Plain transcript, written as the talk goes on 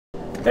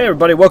Hey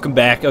everybody, welcome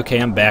back. Okay,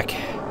 I'm back.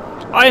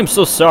 I am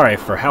so sorry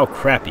for how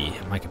crappy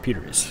my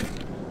computer is.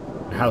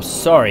 And how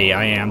sorry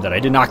I am that I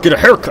did not get a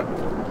haircut.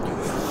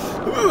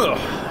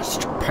 Ugh,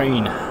 such a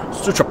pain.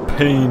 Such a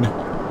pain.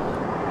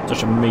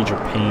 Such a major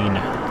pain.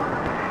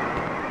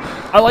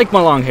 I like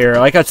my long hair.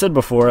 Like I said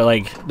before,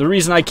 like, the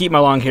reason I keep my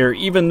long hair,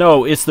 even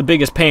though it's the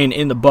biggest pain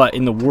in the butt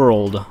in the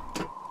world,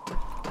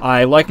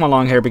 I like my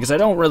long hair because I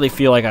don't really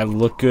feel like I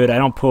look good. I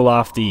don't pull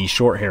off the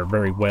short hair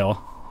very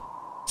well.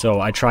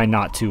 So I try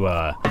not to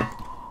have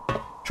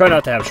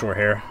short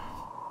hair.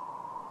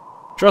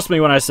 Trust me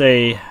when I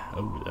say,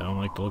 oh, I don't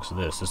like the looks of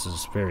this. This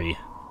is very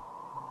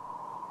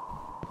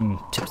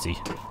tipsy.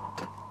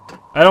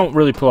 I don't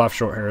really pull off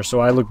short hair, so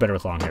I look better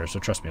with long hair. So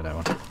trust me on that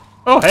one.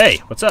 Oh hey,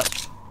 what's up?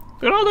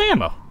 Look at all the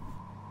ammo.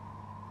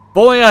 If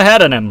only I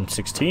had an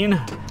M16,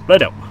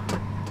 but I don't.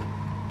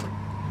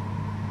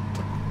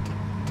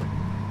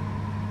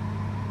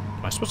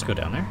 Am I supposed to go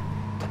down there?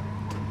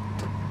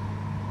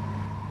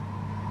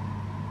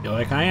 Feel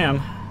like I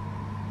am.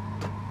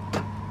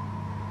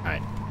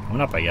 Alright, coming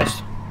up, I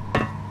guess.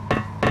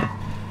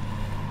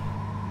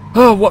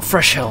 Oh, what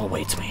fresh hell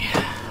awaits me.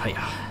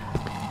 Hiya.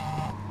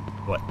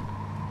 What?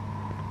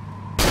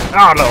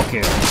 Oh, no,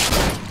 okay.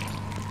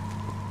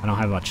 I don't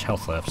have much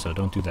health left, so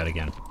don't do that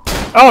again.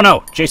 Oh,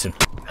 no! Jason!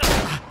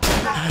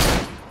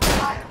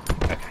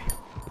 Okay.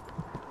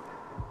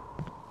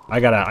 I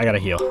gotta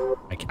heal.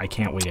 I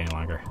can't wait any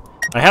longer.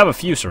 I have a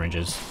few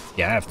syringes.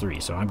 Yeah, I have 3,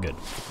 so I'm good.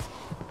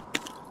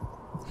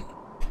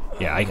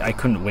 Yeah, I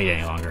couldn't wait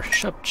any longer.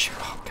 Shut up.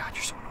 Oh, God,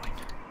 you're so annoying.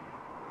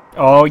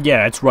 Oh,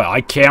 yeah, that's right. I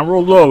can't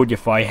reload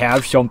if I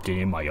have something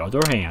in my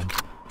other hand.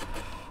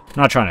 I'm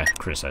not trying to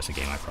criticize the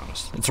game, I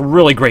promise. It's a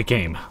really great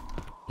game.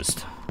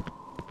 Just,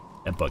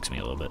 that bugs me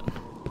a little bit.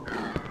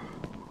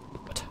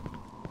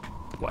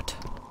 What?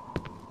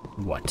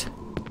 What?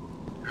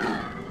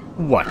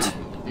 What?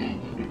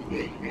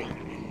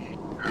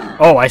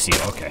 Oh, I see.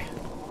 Okay.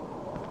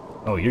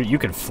 Oh, you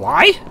can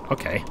fly?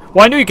 Okay.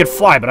 Well, I knew you could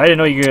fly, but I didn't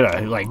know you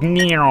could, like,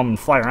 and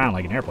fly around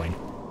like an airplane.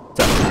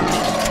 So.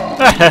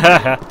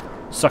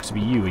 Sucks to be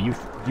you. You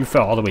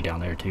fell all the way down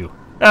there, too.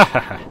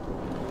 Okay.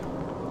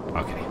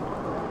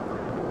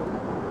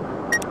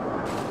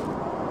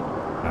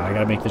 Now I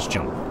gotta make this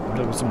jump.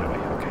 What's in my way?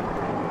 Okay.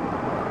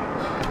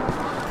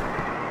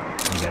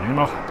 You got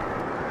ammo?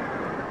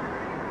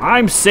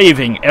 I'm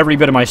saving every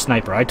bit of my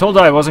sniper. I told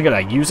her I wasn't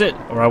gonna use it,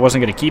 or I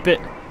wasn't gonna keep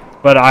it.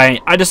 But I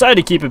decided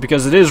to keep it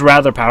because it is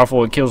rather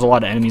powerful. It kills a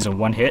lot of enemies in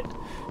one hit.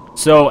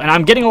 So, and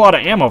I'm getting a lot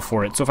of ammo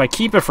for it. So if I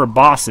keep it for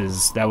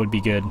bosses, that would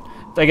be good.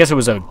 I guess it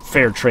was a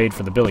fair trade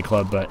for the Billy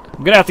Club, but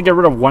I'm going to have to get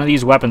rid of one of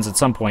these weapons at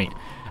some point.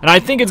 And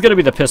I think it's going to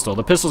be the pistol.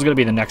 The pistol's going to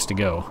be the next to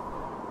go.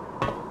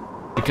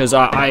 Because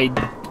I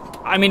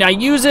mean, I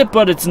use it,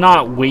 but it's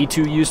not way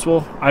too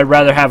useful. I'd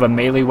rather have a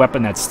melee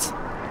weapon that's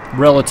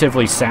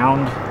relatively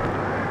sound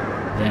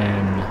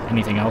than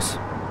anything else.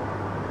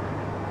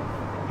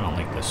 I don't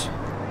like this.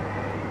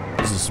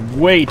 This is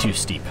way too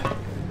steep.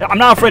 I'm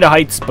not afraid of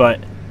heights, but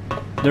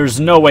there's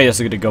no way this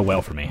is going to go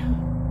well for me.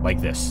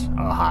 Like this.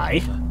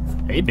 Hi.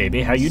 Hey,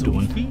 baby. How you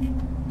doing?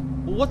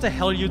 What the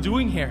hell are you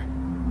doing here?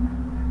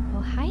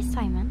 Oh, hi,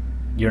 Simon.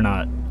 You're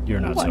not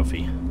What?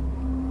 Sophie.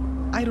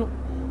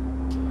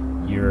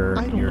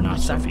 You're not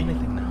Sophie.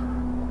 Anything now.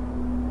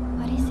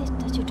 What is it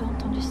that you don't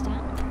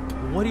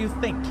understand? What do you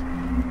think?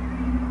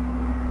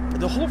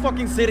 The whole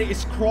fucking city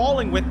is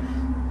crawling with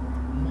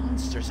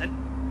monsters, and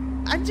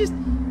I'm just...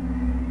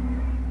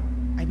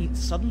 I mean,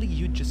 suddenly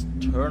you just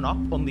turn up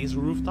on these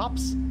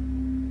rooftops?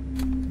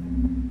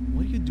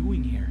 What are you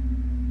doing here?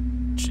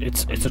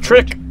 It's a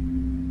trick.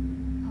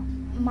 Oh,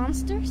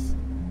 monsters?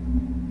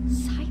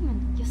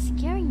 Simon, you're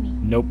scaring me.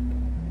 Nope.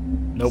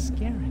 Nope.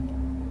 Scaring?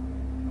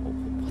 Oh,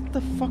 what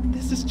the fuck?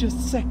 This is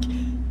just sick.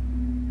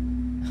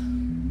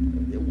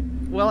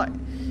 Well,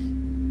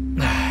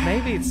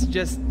 maybe it's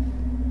just...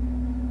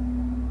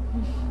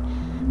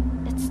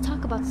 Let's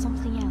talk about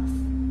something else.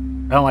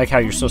 I don't like how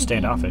you're so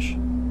standoffish.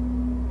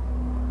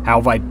 How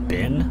have I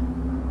been?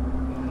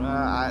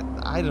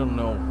 I don't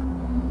know.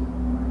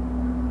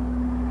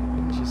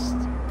 I'm just...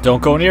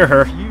 Don't go near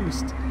her.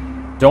 confused.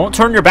 Don't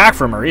turn your back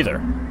from her either.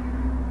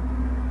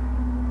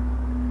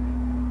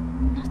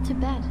 Not too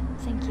bad,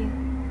 thank you.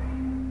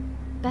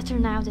 Better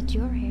now that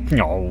you're here.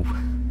 No.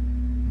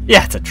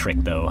 Yeah, it's a trick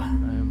though.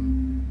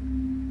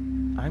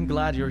 I'm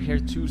glad you're here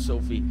too,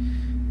 Sophie.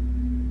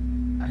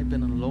 I've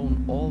been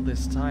alone all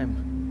this time.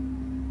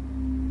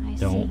 I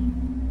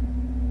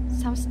Don't.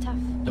 see. Sounds tough.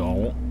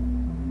 Don't.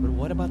 But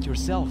what about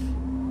yourself?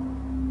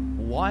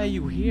 Why are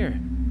you here?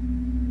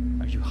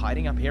 Are you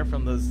hiding up here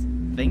from those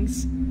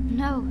things?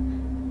 No.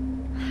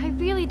 I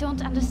really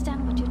don't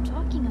understand what you're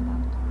talking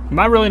about. Am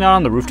I really not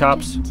on the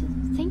rooftops? I'm just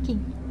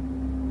thinking.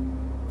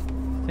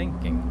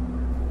 Thinking.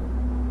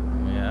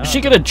 Yeah. Is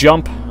she gonna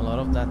jump? A lot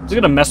of that. Is it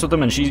gonna mess with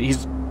him and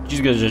she's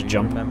gonna just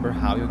jump? Remember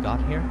how you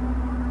got here?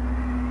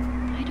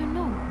 I don't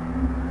know.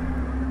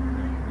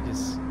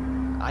 Because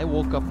I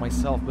woke up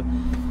myself, but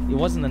it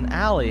was in an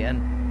alley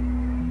and...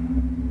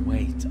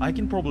 Wait, I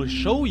can probably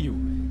show you.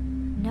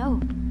 No.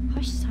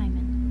 Hush,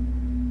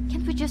 Simon.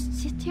 Can't we just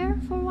sit here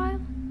for a while?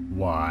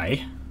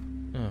 Why?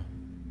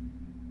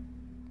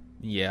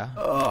 Yeah.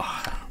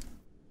 Ugh.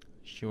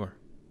 Sure.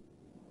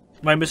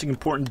 Am I missing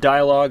important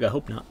dialogue? I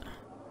hope not.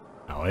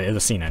 Oh, the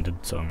scene ended,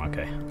 so I'm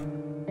okay.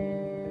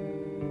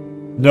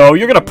 No,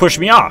 you're gonna push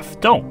me off.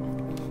 Don't.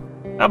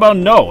 How about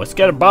no? Let's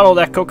get a bottle of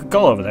that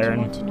Coca-Cola over there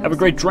and have a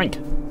great drink.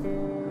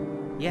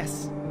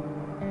 Yes.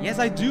 Yes,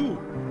 I do.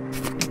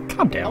 Calm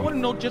I want down. to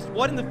know just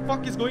what in the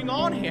fuck is going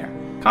on here.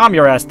 Calm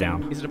your ass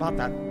down. Is it about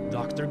that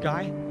doctor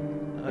guy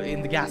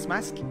in the gas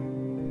mask?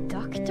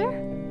 Doctor?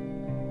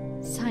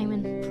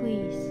 Simon,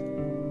 please.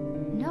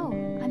 No,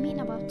 I mean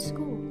about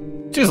school.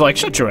 She's like,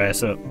 shut your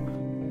ass up.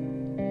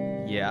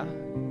 Yeah.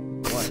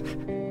 What?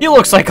 He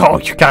looks like, oh,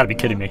 you gotta be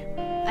kidding me.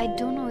 I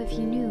don't know if you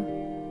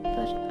knew,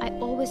 but I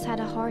always had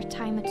a hard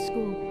time at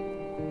school.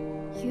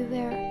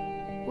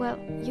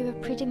 You were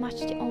pretty much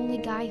the only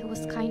guy who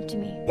was kind to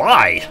me.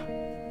 Why?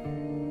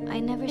 I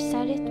never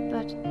said it,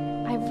 but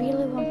I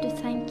really want to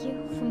thank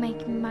you for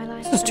making my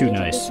life This is a too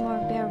little nice. bit more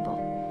bearable.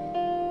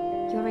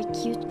 You're a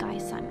cute guy,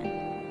 Simon.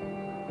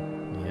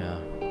 Yeah.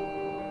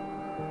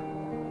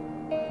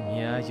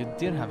 Yeah, you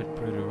did have it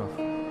pretty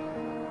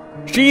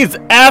rough. She's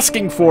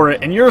asking for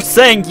it, and you're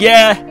saying,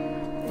 yeah,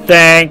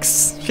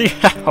 thanks.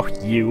 Oh,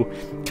 you.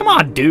 Come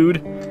on,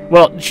 dude.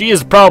 Well, she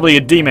is probably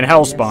a demon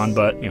hellspawn,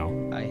 but, you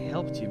know. I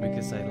helped you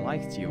because I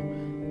liked you.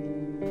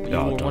 You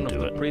Oh, were don't one of do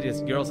the it.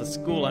 prettiest girls at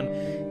school,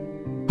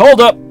 and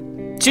Hold up.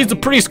 She's the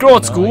prettiest girl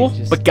at No, school, you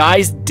just- but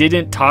guys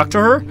didn't talk to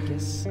her? I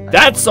guess I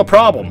That's a wanted to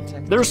problem.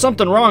 protect There's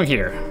something wrong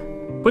here.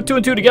 Put two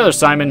and two together,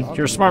 Simon.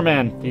 You're a smart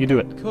man. You can do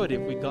it. you. Could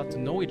if we got to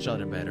know each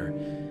other better.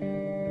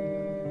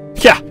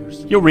 Yeah,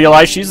 you'll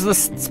realize she's the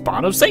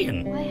spawn of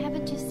Satan. Why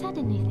haven't you said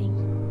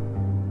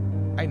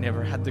anything? I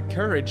never had the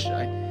courage.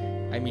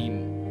 I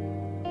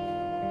mean,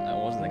 I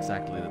wasn't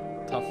exactly the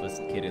toughest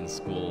kid in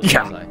school. was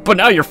Yeah, I? but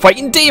now you're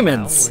fighting Now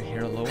demons. we're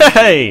here alone.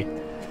 Hey!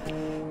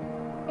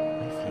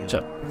 I feel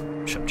Shut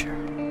up, chair.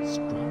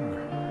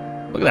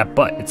 stronger. Look at that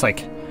butt. It's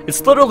like,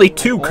 it's literally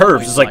two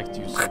curves. It's like, Always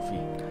liked you, Sophie.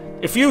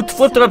 if you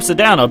flipped it upside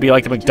down, it'll be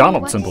like the I don't know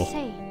McDonald's what to symbol.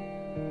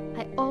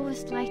 say. I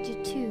always liked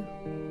you too,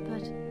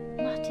 but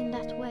not in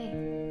that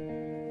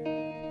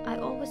way. I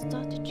always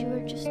thought that you were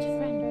just a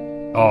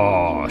friend.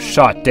 Oh,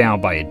 shot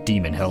down by a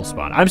demon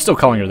hellspawn. I'm still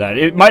calling her that.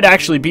 It might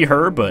actually be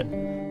her, but,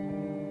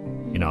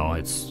 you know,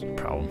 it's a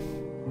problem.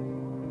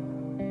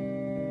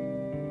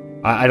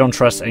 I don't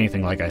trust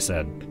anything like I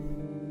said.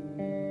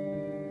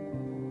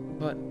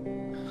 But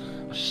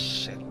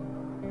shit.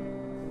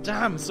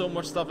 Damn, so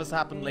much stuff has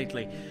happened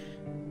lately.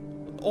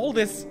 All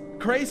this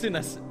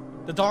craziness,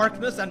 the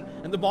darkness and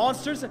the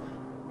monsters.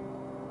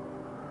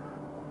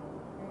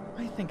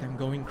 I think I'm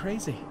going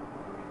crazy.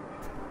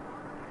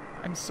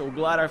 I'm so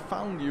glad I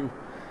found you.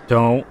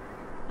 Don't.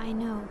 I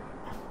know.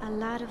 A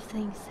lot of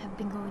things have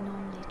been going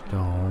on lately.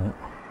 Don't.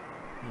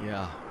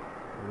 Yeah,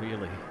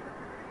 really.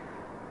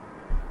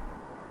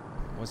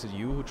 Was it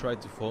you who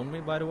tried to phone me,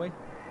 by the way?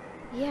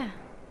 Yeah,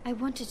 I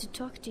wanted to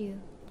talk to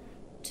you.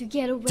 To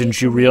get away. Didn't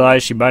you from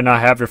realize she might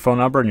not have your phone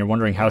number and you're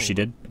wondering how she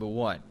did? But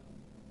what?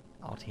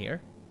 Out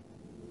here?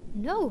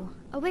 No,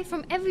 away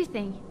from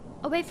everything.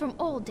 Away from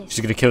all this.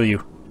 She's gonna kill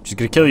you. She's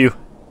gonna kill you.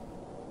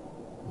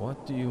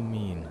 What do you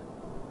mean?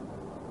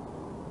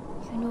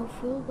 You know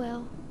full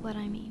well what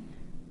I mean.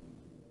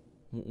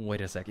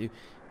 Wait a sec. You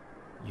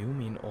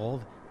mean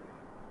all?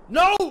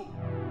 No!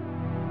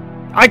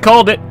 I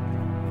called it.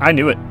 I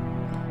knew it.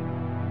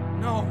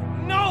 No!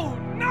 No!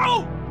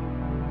 No!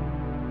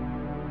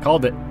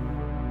 Called it.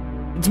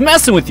 It's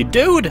messing with you,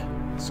 dude.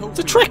 So It's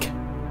a trick.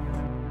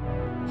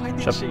 why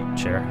did Shut she? up,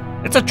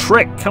 chair. It's a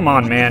trick. Come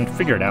on, man.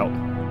 Figure it out.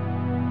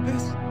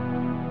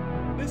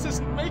 This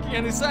isn't making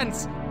any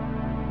sense.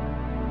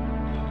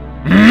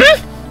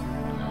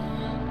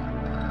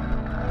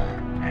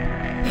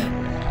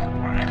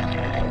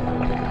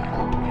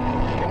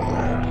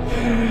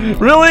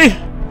 Really?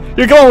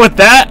 You're going with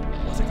that?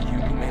 Was it you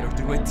who made her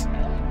do it?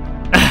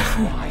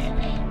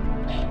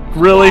 Why?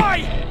 Really? Why?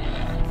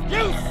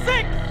 You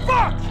sick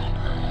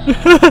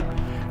fuck!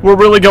 We're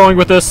really going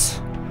with this?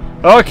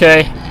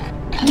 Okay.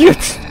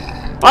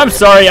 I'm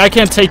sorry, I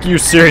can't take you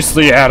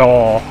seriously at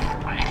all.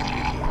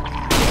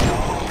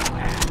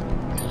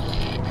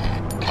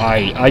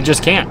 I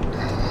just can't.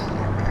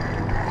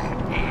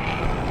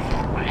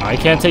 I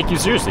can't take you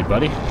seriously,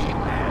 buddy.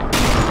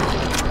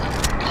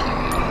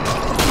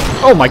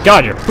 Oh my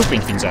god, you're pooping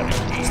things at me.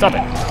 Stop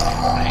it.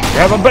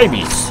 You're having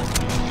babies.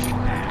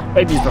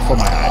 Babies before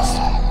my eyes.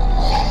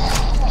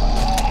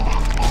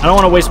 I don't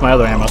want to waste my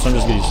other ammo, so I'm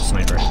just gonna use the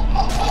sniper.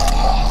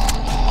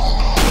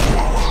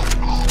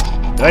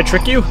 Did I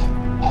trick you?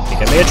 I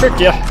think I may have tricked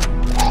you.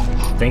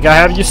 Think I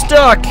have you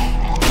stuck.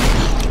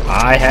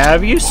 I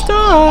have you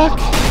stuck.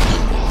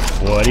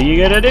 What are you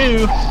gonna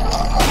do?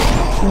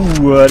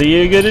 What are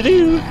you gonna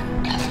do?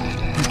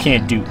 You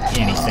can't do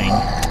anything,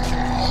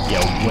 you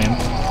wimp.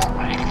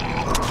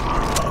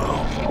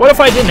 What if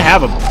I didn't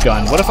have a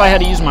gun? What if I had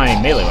to use my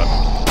melee weapon?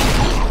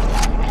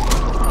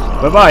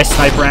 Bye-bye,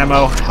 sniper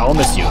ammo. I'll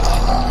miss you.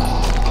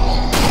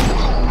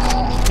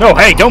 No,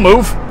 hey, don't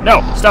move.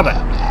 No, stop it.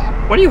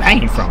 What are you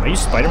hanging from? Are you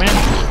Spider-Man?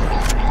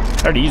 I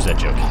already used that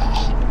joke.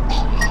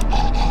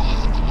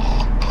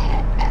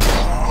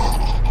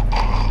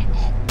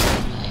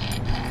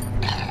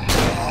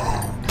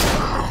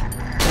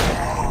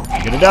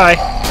 You're gonna die.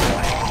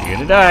 You're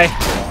gonna die.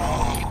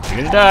 You're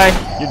gonna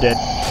die. You're dead.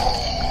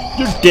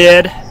 You're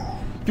dead.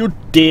 You're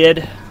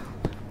dead.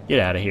 Get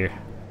out of here.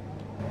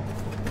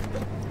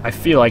 I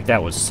feel like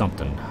that was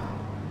something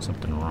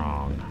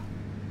wrong.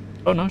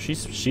 Oh no,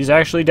 she's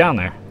actually down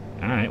there.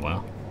 All right,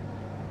 well,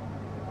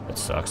 that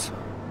sucks.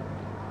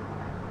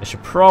 I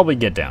should probably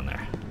get down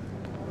there.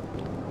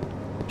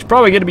 It's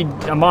probably gonna be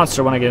a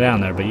monster when I get down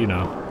there, but you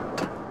know,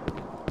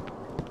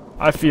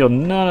 I feel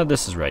none of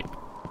this is right.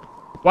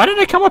 Why did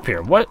I come up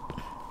here? What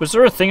was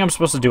there a thing I'm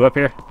supposed to do up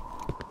here?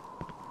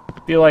 I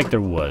feel like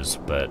there was,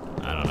 but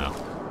I don't know.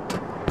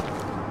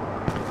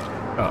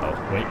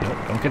 Uh-oh, wait,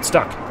 no, don't get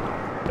stuck.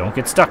 Don't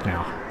get stuck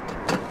now.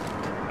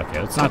 Okay,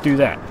 let's not do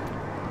that.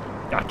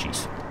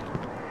 Gotchis.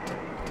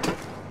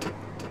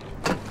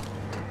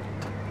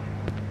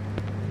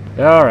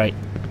 Alright.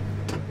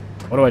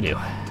 What do I do?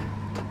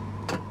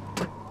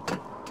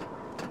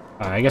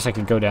 Alright, I guess I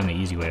could go down the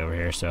easy way over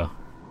here, so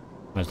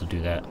might as well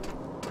do that.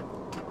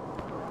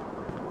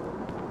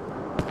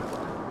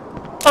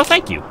 Oh,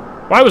 thank you.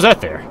 Why was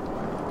that there?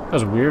 That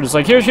was weird. It's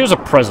like, here's a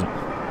present.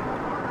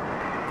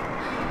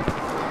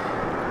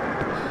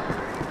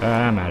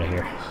 I'm out of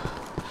here.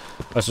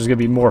 Unless there's gonna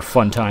be more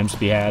fun times to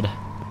be had.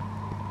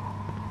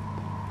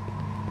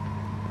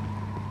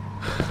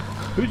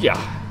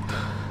 Hoo-yah.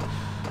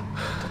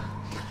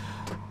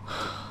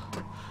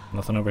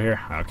 Nothing over here.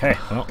 Okay,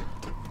 well.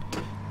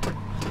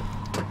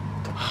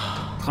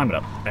 Climb it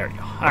up. There we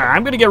go. Alright,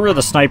 I'm gonna get rid of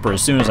the sniper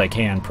as soon as I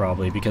can,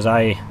 probably, because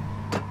I'm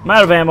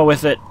out of ammo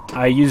with it.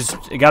 I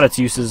got its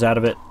uses out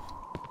of it.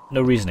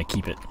 No reason to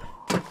keep it,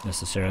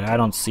 necessarily. I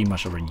don't see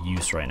much of a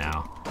use right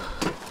now.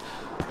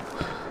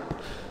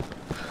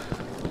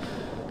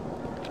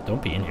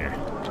 Don't be in here.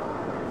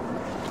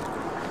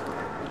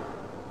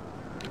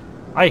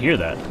 I hear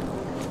that.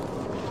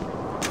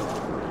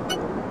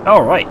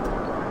 Alright.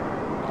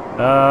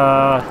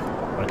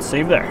 Let's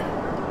save there.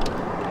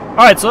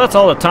 Alright, so that's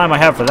all the time I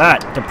have for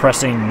that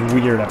depressing,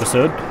 weird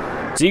episode.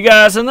 See you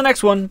guys in the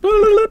next one.